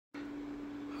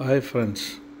Hi friends,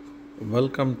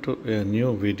 welcome to a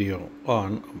new video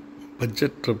on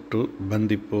budget trip to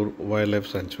Bandipur Wildlife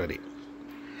Sanctuary.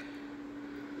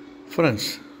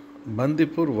 Friends,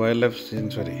 Bandipur Wildlife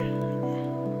Sanctuary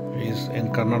is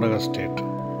in Karnataka state.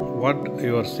 What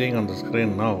you are seeing on the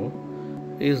screen now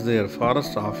is their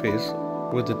forest office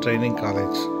with the training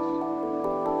college,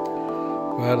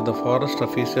 where the forest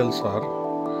officials are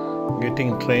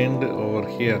getting trained over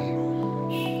here.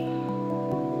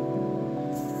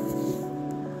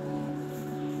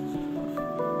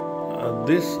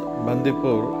 This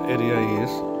Bandipur area is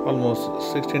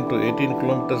almost 16 to 18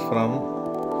 kilometers from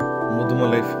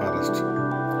Mudumalai forest.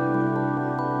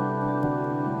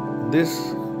 This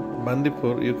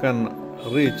Bandipur you can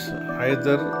reach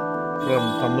either from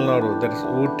Tamil Nadu, that is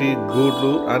Ooty,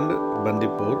 Gudlu and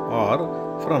Bandipur, or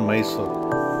from Mysore.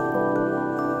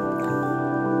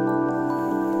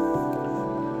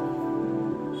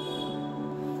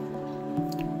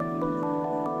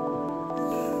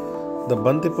 The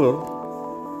Bandipur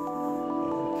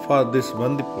For this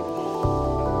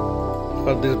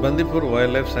Bandipur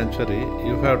Wildlife Sanctuary,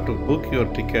 you have to book your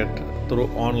ticket through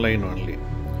online only.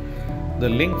 The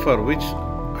link for which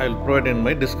I will provide in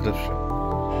my description.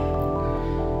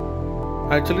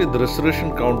 Actually, the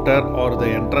reservation counter or the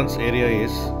entrance area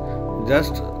is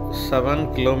just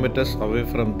 7 kilometers away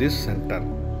from this center,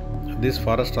 this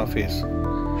forest office.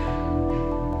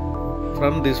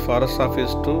 From this forest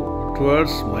office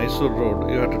towards Mysore Road,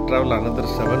 you have to travel another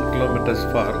 7 kilometers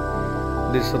for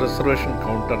this reservation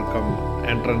counter come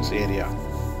entrance area,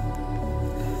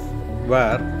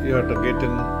 where you have to get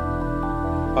in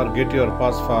or get your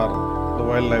pass for the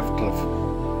wildlife trip.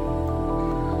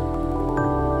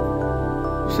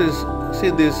 See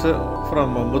this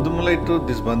from Mudumalai to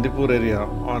this Bandipur area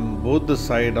on both the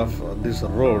side of this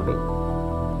road.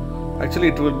 Actually,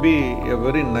 it will be a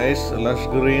very nice lush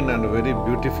green and very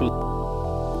beautiful.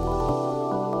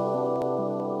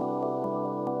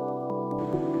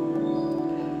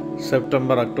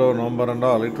 September, October, November and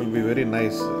all, it will be very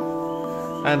nice.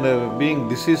 And being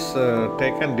this is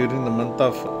taken during the month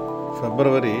of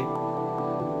February,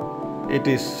 it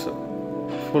is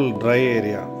full dry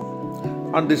area.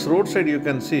 On this roadside you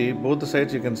can see, both the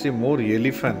sides you can see more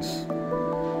elephants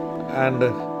and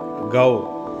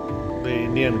Gau, the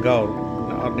Indian Gau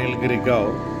or Nilgiri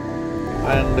Gau,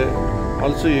 and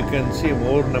also you can see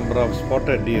more number of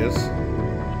spotted deers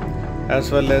as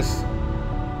well as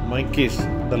monkeys,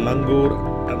 the langur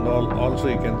and all also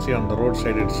you can see on the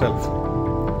roadside itself.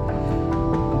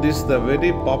 This is the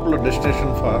very popular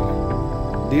destination for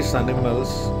these animals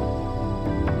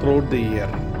throughout the year.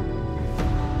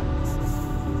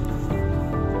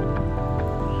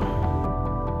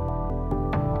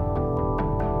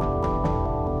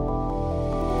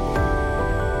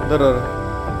 There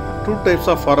are two types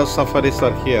of forest safaris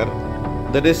are here.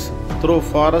 That is through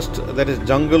forest, that is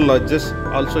jungle lodges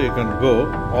also you can go,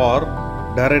 or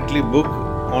directly book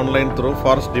online through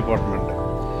forest department.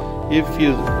 If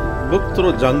you book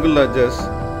through jungle lodges,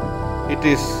 it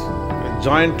is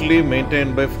jointly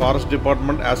maintained by forest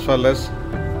department as well as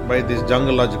by this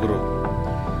jungle lodge group,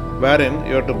 wherein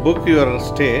you have to book your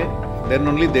stay, then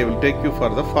only they will take you for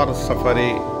the forest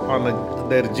safari on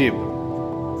their jeep.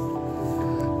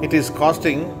 It is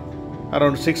costing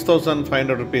around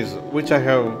 6,500 rupees, which I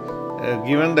have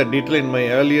given the detail in my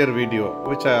earlier video,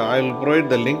 which I will provide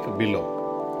the link below.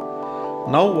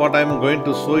 Now what I am going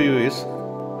to show you is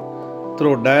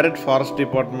through direct forest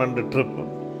department trip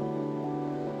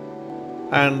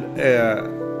and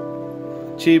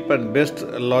cheap and best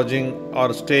lodging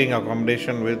or staying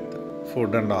accommodation with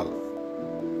food and all.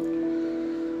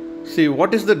 See,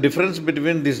 what is the difference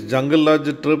between this jungle lodge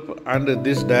trip and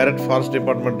this direct forest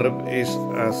department trip is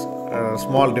a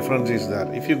small difference is there.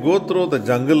 If you go through the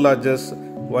jungle lodges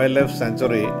wildlife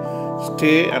sanctuary,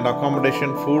 stay and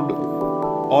accommodation, food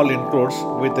all includes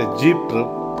with a jeep trip.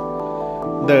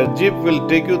 The jeep will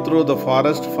take you through the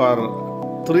forest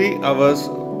for 3 hours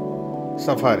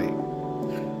safari.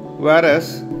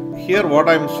 Whereas here what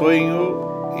I am showing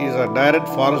you is a direct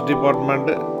forest department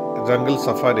jungle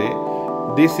safari.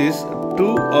 This is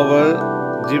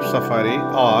 2-hour jeep safari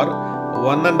or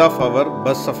 1.5 hour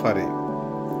bus safari.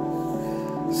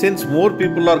 Since more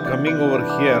people are coming over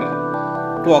here,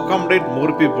 to accommodate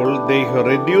more people, they have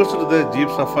reduced the jeep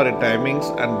safari timings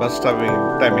and bus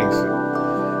timings.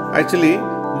 Actually,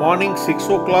 morning 6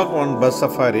 o'clock one bus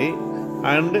safari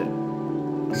and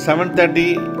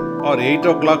 7:30 or 8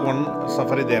 o'clock one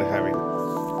safari they are having.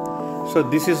 So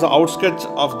this is the outskirts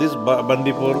of this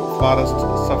Bandipur forest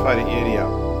safari area.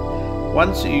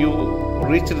 Once you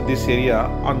reach this area,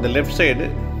 on the left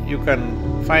side you can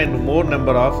find more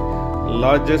number of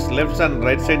lodges. Left and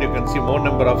right side you can see more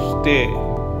number of stay,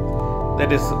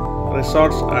 that is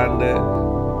resorts and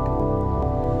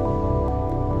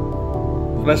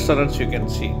restaurants you can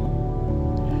see.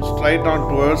 Straight on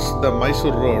towards the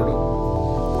Mysore road,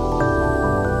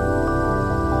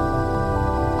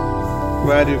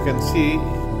 where you can see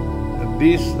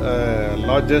these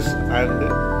lodges and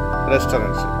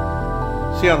restaurants.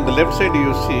 See, on the left side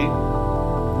you see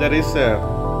there is a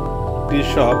tea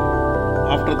shop.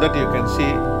 After that you can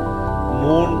see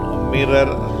Moon Mirror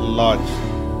Lodge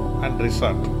and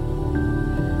Resort.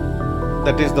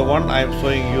 That is the one I am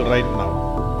showing you right now.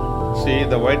 See,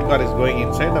 the white car is going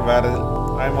inside, whereas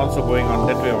I am also going on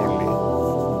that way only.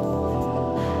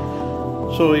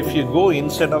 So if you go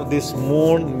inside of this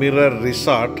Moon Mirror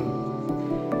Resort,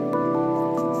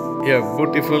 a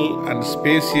beautiful and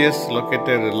spacious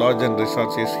located lodge and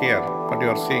resort is here. What you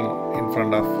are seeing in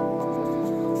front of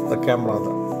the camera.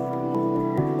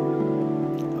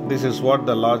 This is what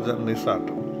the lodge and resort.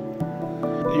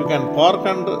 You can park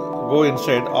and go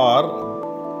inside, or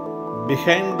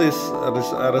behind this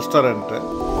restaurant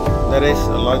there is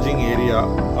a lodging area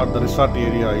or the resort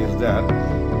area is there,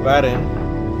 wherein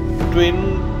twin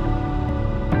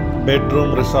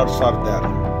bedroom resorts are there.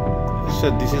 So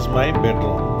this is my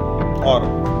bedroom, or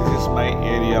this is my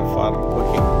area for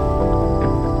booking.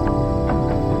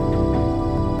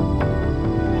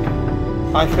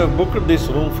 I have booked this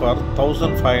room for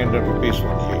 1500 rupees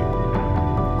only.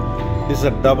 This is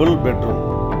a double bedroom.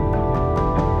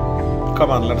 Come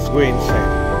on, let's go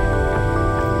inside.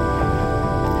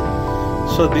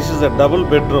 So this is a double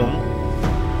bedroom.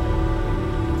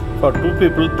 For two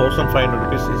people, 1500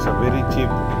 rupees is a very cheap.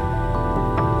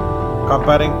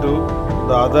 Comparing to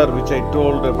the other which I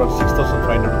told about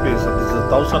 6500 rupees, this is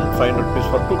 1500 rupees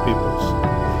for two people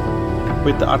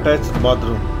with attached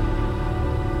bathroom.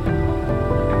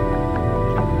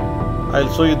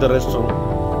 I'll show you the restroom.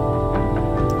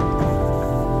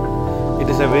 It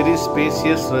is a very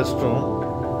spacious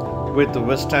restroom with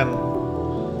western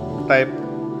type,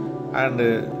 and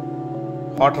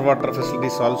hot water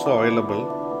facilities also available.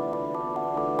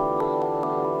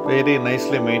 Very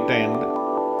nicely maintained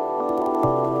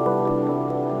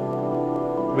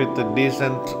with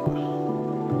decent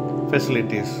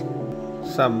facilities.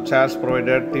 Some chairs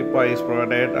provided, teapot is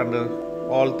provided, and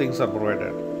all things are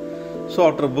provided. So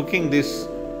after booking this,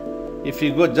 if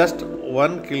you go just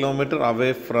 1 kilometer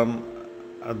away from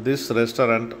this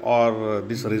restaurant or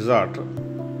this resort,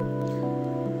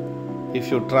 if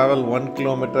you travel 1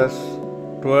 kilometer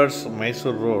towards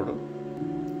Mysore road,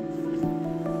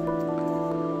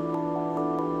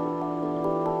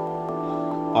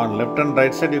 on left and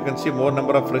right side you can see more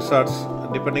number of resorts.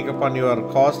 Depending upon your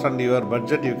cost and your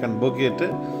budget, you can book it.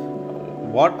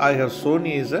 What I have shown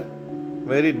is a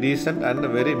very decent and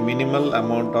very minimal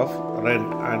amount of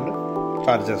rent and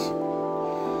charges.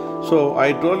 So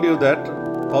I told you that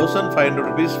 1500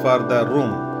 rupees for the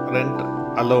room rent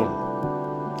alone,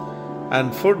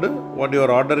 and food what you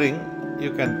are ordering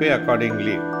you can pay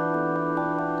accordingly.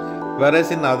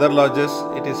 Whereas in other lodges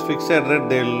it is fixed rate,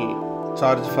 they will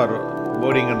charge for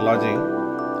boarding and lodging,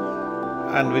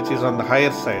 and which is on the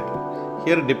higher side.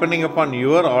 Here, depending upon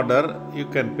your order, you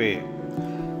can pay.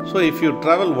 So if you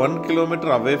travel 1 kilometer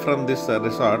away from this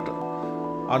resort,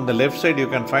 on the left side you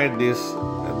can find this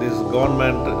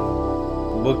government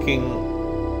booking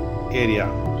area.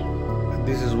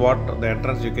 This is what the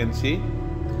entrance you can see.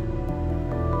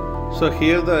 So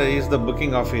here is the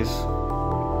booking office.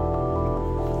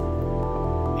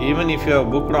 Even if you have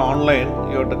booked online,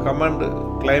 you have to come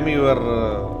and claim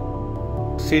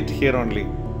your seat here only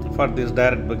for this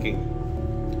direct booking.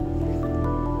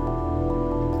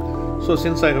 So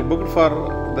since I have booked for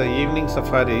the evening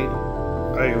safari,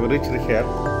 I have reached here.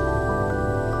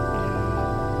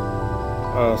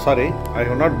 Sorry, I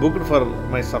have not booked for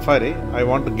my safari. I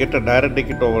want to get a direct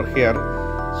ticket over here,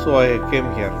 so I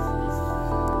came here.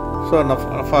 So now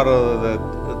for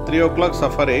the 3 o'clock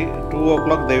safari, 2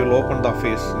 o'clock they will open the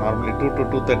office. Normally 2 to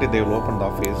 2:30 they will open the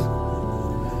office,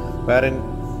 wherein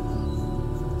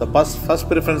the first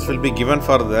preference will be given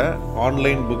for the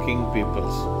online booking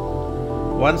peoples.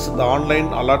 Once the online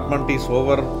allotment is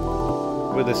over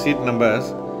with the seat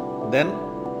numbers, then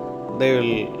they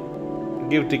will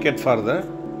give ticket for the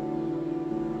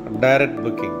direct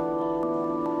booking.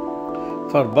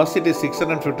 For bus it is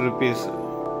 650 rupees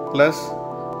plus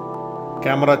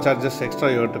camera charges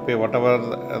extra. You have to pay whatever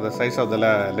the size of the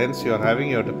lens you are having,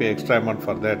 you have to pay extra amount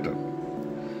for that.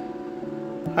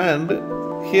 And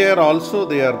here also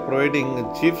they are providing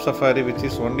jeep safari, which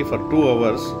is only for 2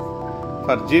 hours.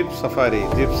 For jeep safari,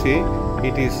 gypsy,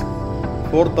 it is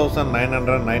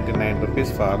 4,999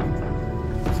 rupees for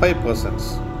 5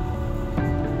 persons.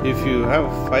 If you have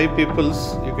 5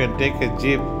 peoples, you can take a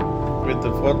jeep with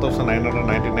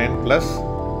 4,999 plus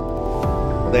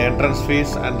the entrance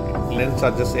fees and lane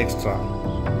charges extra.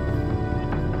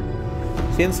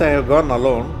 Since I have gone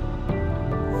alone,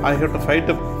 I have to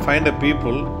find a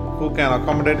people who can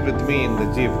accommodate with me in the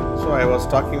jeep. So I was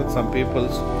talking with some people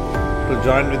to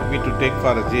join with me to take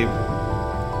for a jeep.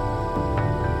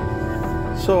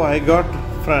 So I got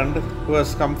a friend who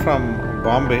has come from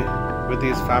Bombay with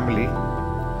his family.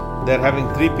 They are having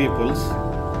 3 peoples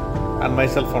and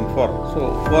myself on 4. So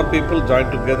 4 people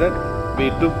joined together.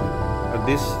 We took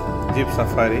this jeep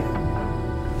safari.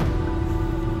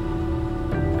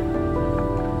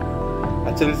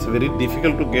 Actually, it's very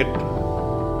difficult to get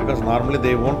because normally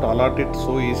they won't allot it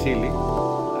so easily,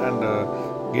 and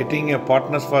getting a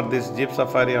partners for this jeep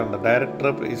safari on the direct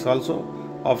trip is also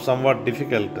of somewhat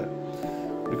difficult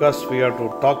because we have to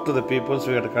talk to the people,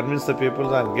 we have to convince the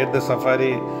people and get the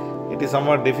safari. It is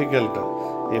somewhat difficult.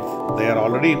 If they are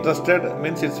already interested,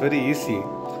 means it's very easy.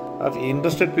 If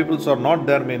interested people are not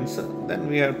there, means then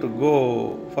we have to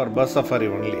go for bus safari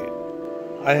only.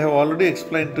 I have already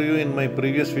explained to you in my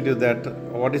previous video that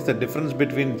what is the difference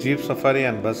between jeep safari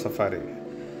and bus safari.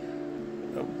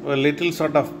 A little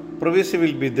sort of privacy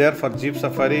will be there for jeep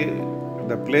safari,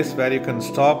 the place where you can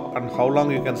stop and how long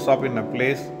you can stop in a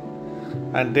place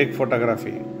and take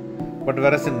photography. But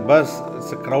whereas in bus,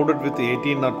 it's crowded with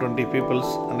 18 or 20 people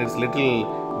and it's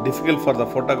little difficult for the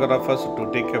photographers to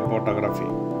take a photography.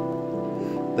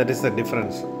 That is the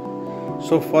difference.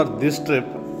 So for this trip,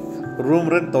 room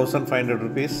rent 1,500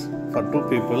 rupees for 2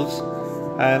 peoples,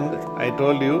 and I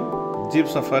told you jeep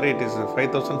safari it is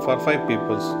 5,000 for 5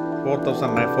 peoples,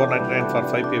 4,499 for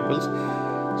 5 peoples.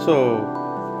 So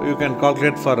you can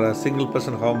calculate for a single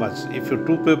person how much. If you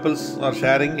 2 peoples are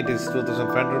sharing, it is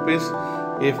 2,500 rupees.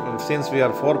 Since we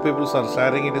are 4 people are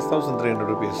sharing, it is 1,300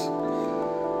 rupees.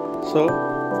 So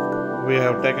we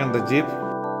have taken the jeep,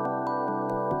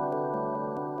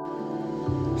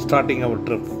 starting our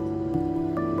trip.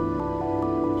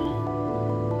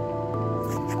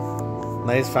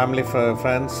 Nice family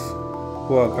friends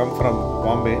who have come from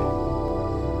Bombay.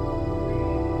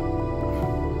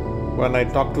 When I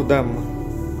talk to them,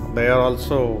 they are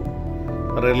also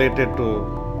related to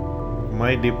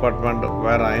my department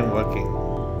where I am working.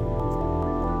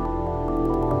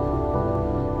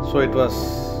 So it was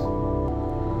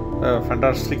a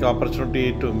fantastic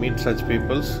opportunity to meet such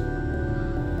peoples,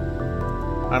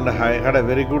 and I had a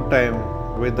very good time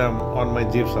with them on my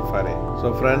jeep safari.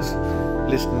 So friends,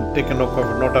 please take a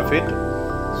note of it.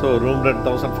 So room rent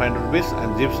 1,500 rupees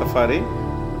and jeep safari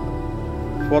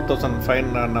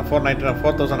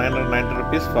 4,990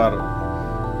 rupees for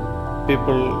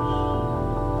people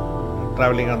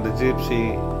traveling on the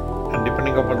gypsy, and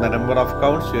depending upon the number of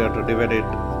counts, you have to divide it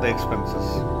the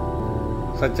expenses.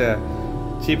 Such a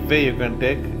cheap way you can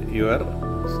take your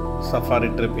safari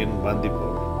trip in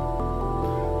Bandipur.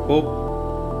 Hope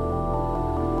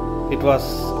it was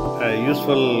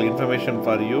useful information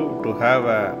for you to have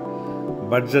a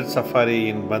budget safari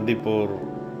in Bandipur.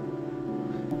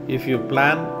 If you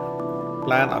plan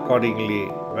accordingly,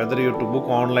 whether you to book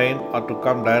online or to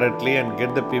come directly and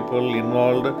get the people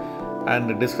involved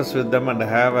and discuss with them and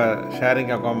have a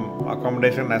sharing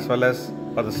accommodation as well as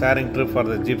for the sharing trip for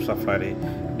the jeep safari,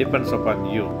 depends upon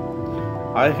you.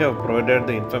 I have provided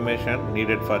the information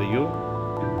needed for you.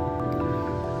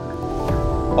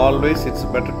 Always it's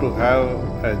better to have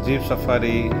a jeep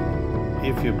safari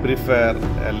if you prefer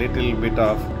a little bit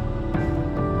of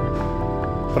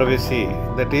privacy,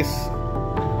 that is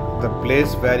the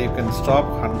place where you can stop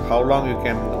and how long you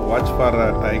can watch for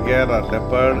a tiger or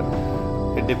leopard.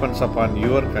 It depends upon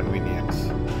your convenience.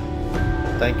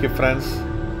 Thank you friends.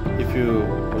 If you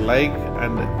like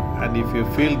and if you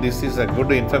feel this is a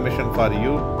good information for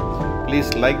you,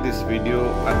 please like this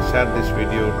video and share this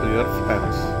video to your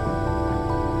friends.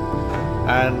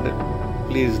 And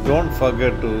please don't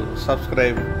forget to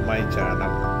subscribe my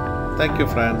channel. Thank you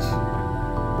friends.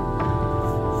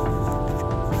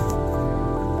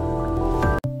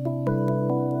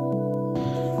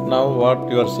 Now what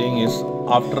you are seeing is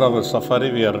after our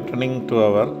safari we are returning to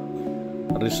our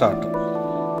resort.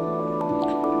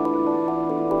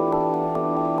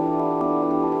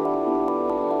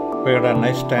 We had a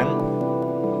nice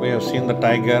time. We have seen the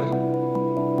tiger,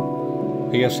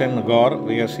 we have seen gaur,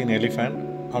 we have seen elephant.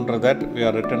 After that we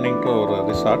are returning to our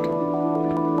resort.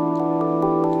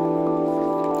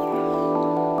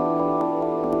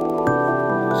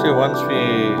 See, once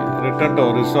we return to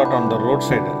our resort, on the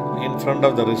roadside in front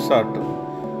of the resort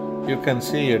you can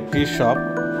see a tea shop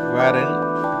wherein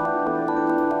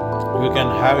you can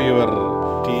have your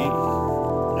tea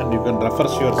and you can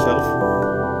refresh yourself.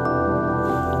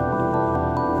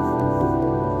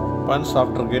 Once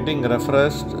after getting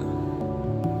refreshed,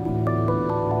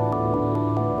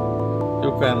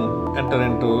 you can enter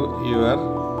into your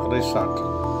resort,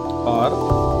 or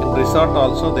in resort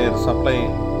also they are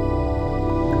supplying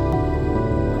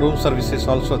room services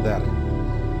also there.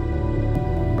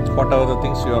 Whatever the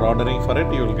things you are ordering for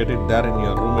it, you will get it there in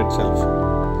your room itself.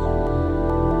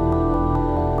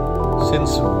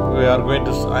 Since I am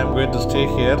going to stay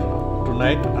here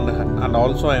tonight, and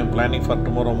also I am planning for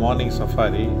tomorrow morning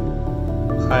safari.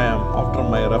 I am after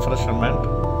my refreshment,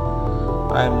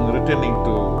 I am returning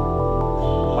to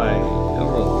my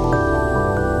room.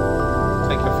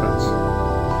 Thank you, friends.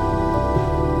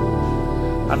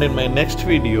 And in my next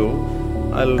video,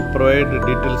 I will provide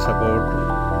details about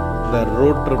the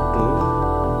road trip to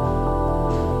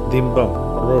Dimbam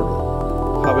road,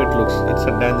 how it looks. It's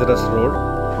a dangerous road.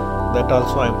 That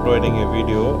also I am providing a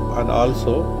video, and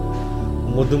also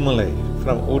Mudumalai,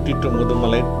 from Ooty to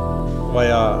Mudumalai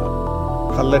via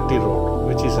Kallatti road,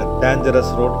 which is a dangerous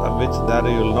road, on which there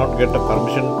you will not get a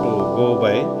permission to go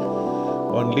by.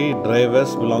 Only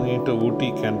drivers belonging to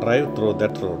Ooty can drive through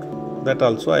that road. That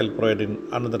also I will provide in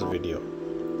another video.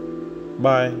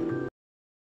 Bye.